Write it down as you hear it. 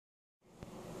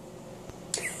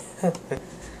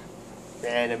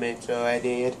Random intro I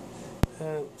did.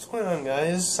 What's going on,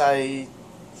 guys? I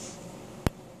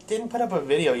didn't put up a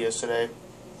video yesterday.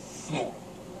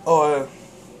 Or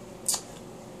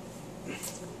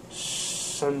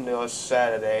Sunday or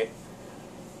Saturday.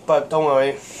 But don't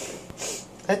worry.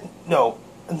 No,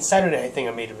 on Saturday I think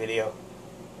I made a video.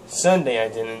 Sunday I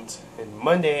didn't. And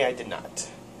Monday I did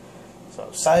not. So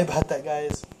sorry about that,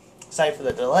 guys. Sorry for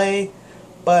the delay.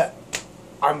 But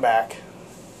I'm back.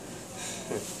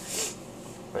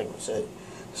 Like I said,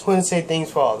 just want to say thanks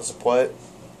for all the support,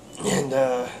 and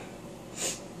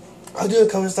I'll do a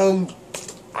cover song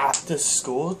after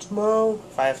school tomorrow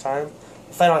if I have time.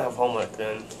 If I don't have homework,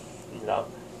 then you know.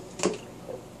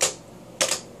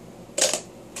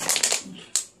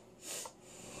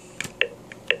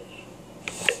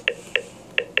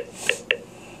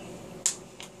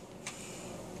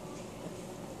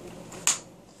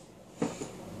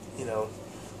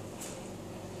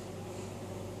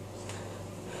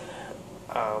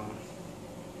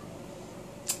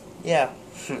 Yeah.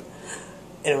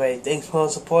 Anyway, thanks for all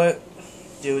the support.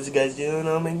 Do what you guys do, and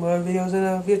I'll make more videos in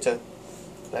the future.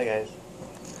 Bye, guys.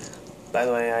 By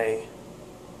the way, I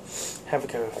have a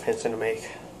confession to make.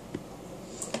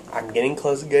 I'm getting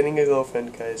close to getting a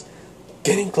girlfriend, guys.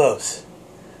 Getting close.